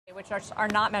which are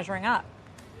not measuring up.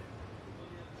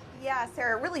 Yeah,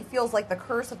 Sarah, it really feels like the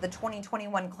curse of the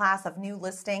 2021 class of new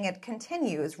listing. It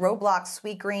continues. Roblox,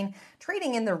 Sweetgreen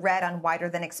trading in the red on wider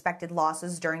than expected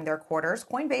losses during their quarters.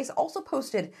 Coinbase also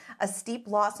posted a steep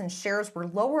loss and shares were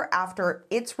lower after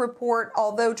its report,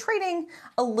 although trading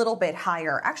a little bit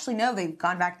higher. Actually, no, they've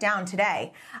gone back down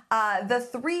today. The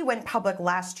three went public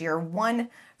last year. One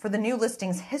for the new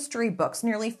listings history books.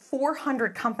 Nearly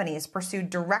 400 companies pursued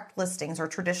direct listings or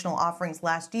traditional offerings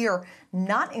last year,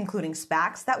 not including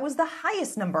SPACs. That was the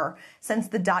highest number since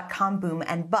the dot-com boom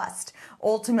and bust.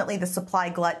 Ultimately, the supply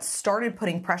glut started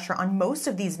putting pressure on most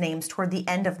of these names toward the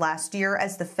end of last year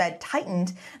as the Fed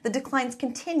tightened. The declines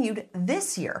continued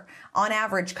this year. On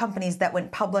average, companies that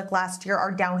went public last year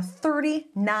are down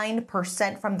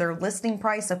 39% from their listing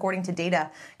price, according to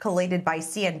data collated by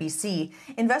CNBC.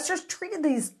 Investors treating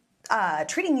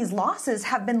these losses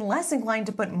have been less inclined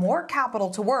to put more capital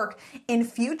to work in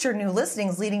future new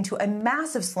listings, leading to a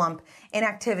massive slump in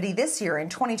activity this year. In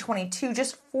 2022,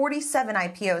 just 47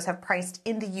 IPOs have priced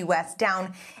in the U.S.,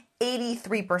 down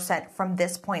 83% from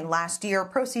this point last year.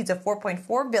 Proceeds of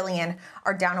 $4.4 billion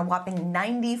are down a whopping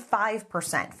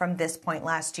 95% from this point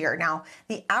last year. Now,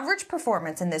 the average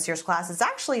performance in this year's class is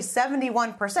actually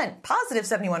 71%, positive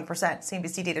 71%,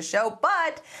 CNBC data show,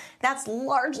 but that's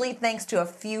largely thanks to a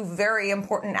few very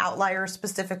important outliers,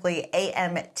 specifically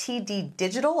AMTD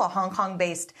Digital, a Hong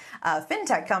Kong-based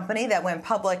fintech company that went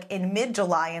public in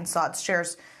mid-July and saw its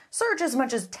shares surge as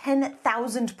much as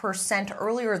 10,000%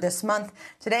 earlier this month.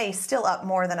 Today, still up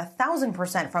more than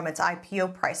 1,000% from its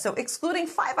IPO price. So excluding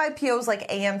 5 IPOs like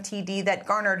AMTD that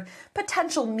garnered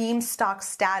potential meme stock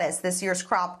status, this year's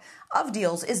crop of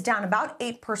deals is down about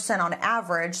 8% on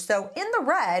average. So in the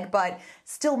red, but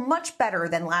still much better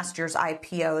than last year's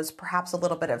IPOs. Perhaps a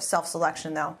little bit of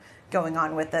self-selection, though, going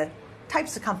on with the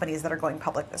types of companies that are going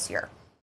public this year.